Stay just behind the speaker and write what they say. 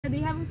They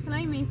haven't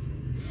climate.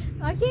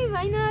 Okay,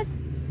 why not?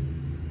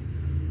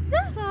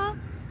 Zahra,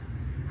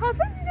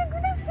 Hafiz is a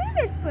good and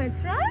famous poet,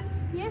 right?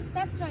 Yes,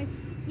 that's right.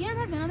 Iran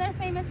has another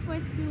famous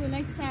poets too,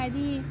 like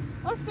Sadi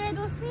or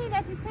Ferdowsi,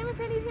 that his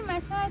cemetery is in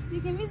Mashhad. We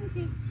can visit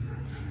it.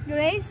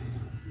 Great.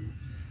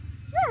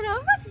 Zahra,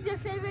 what is your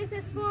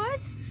favorite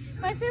sport?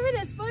 My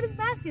favorite sport is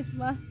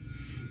basketball.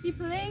 We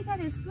play it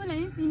at school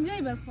and it's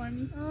enjoyable for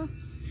me. Oh,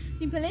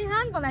 you play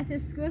handball at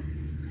school.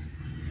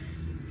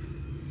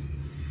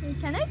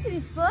 Can I see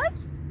this book?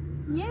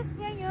 Yes,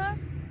 here you are.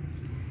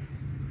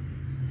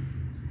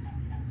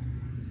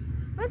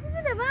 What is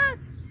it about?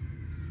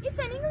 It's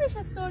an English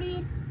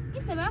story.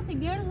 It's about a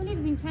girl who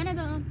lives in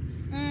Canada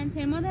and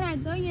her mother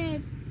had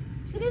died.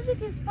 She lives with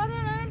his father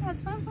and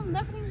has found some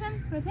ducklings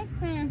and protects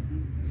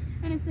them,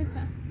 and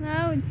etc.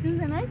 Wow, it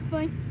seems a nice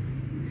book.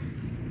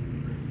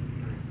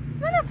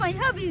 One of my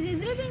hobbies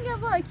is reading a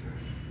book.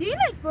 Do you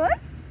like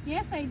books?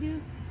 Yes, I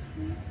do.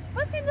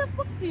 What kind of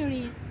books do you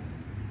read?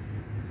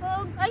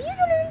 Well, I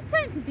usually read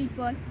scientific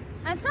books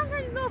and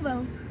sometimes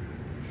novels.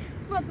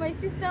 But my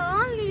sister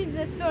only reads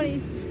the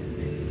stories.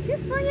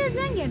 She's 4 years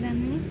younger than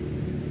me.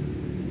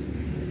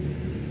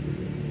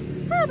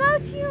 How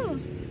about you?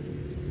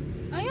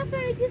 I often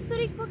read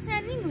historic books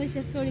and English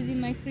stories in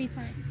my free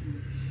time.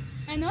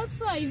 And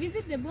also I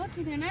visit the book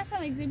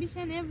international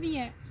exhibition every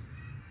year.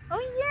 Oh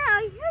yeah,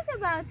 I heard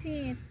about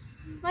it.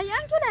 My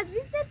uncle had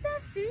visited there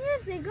 3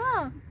 years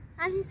ago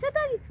and he said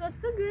that it was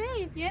so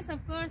great. Yes,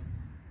 of course.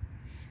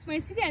 My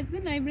city has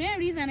good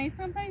libraries and I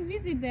sometimes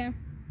visit them.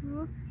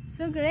 Oh,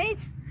 so great.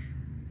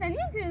 Can you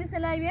introduce a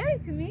library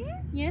to me?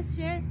 Yes,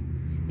 sure.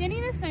 The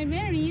nearest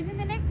library is in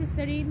the next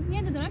street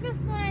near the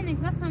drugstore and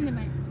across from the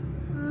bank.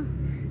 Oh,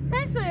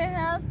 thanks for your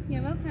help.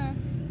 You're welcome.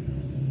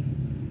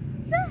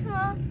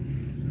 Zahra,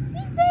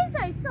 these days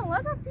I saw a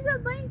lot of people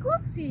buying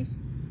goldfish.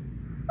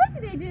 Why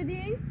do they do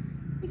this?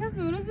 Because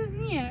Nowruz is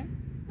near.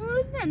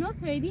 Nowruz is an old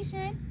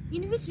tradition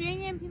in which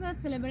Iranian people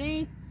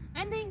celebrate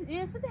and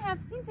they sit to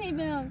have sin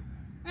table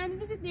and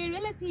visit their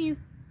relatives.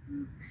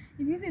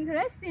 It is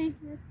interesting.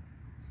 Yes.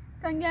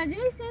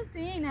 Congratulations to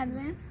you in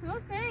advance. Oh,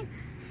 thanks.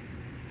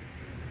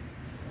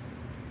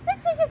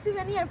 Let's take a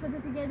souvenir photo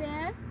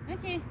together.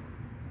 Okay.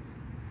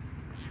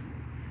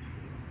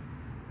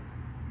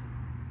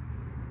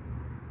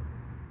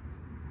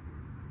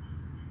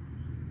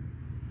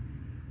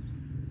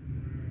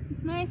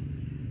 It's nice.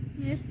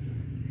 Yes.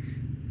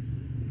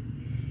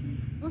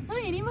 Oh,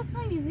 sorry, Erin, what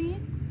time is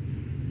it?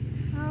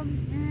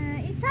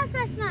 It's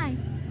 9:30.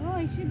 Oh,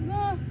 I should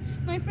go.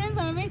 My friends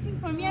are waiting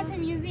for me at a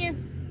museum.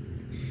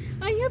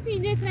 I hope you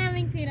enjoy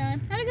traveling to Iran.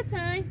 Have a good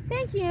time.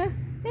 Thank you.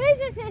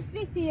 Pleasure to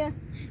speak to you.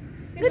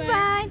 Goodbye.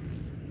 Goodbye.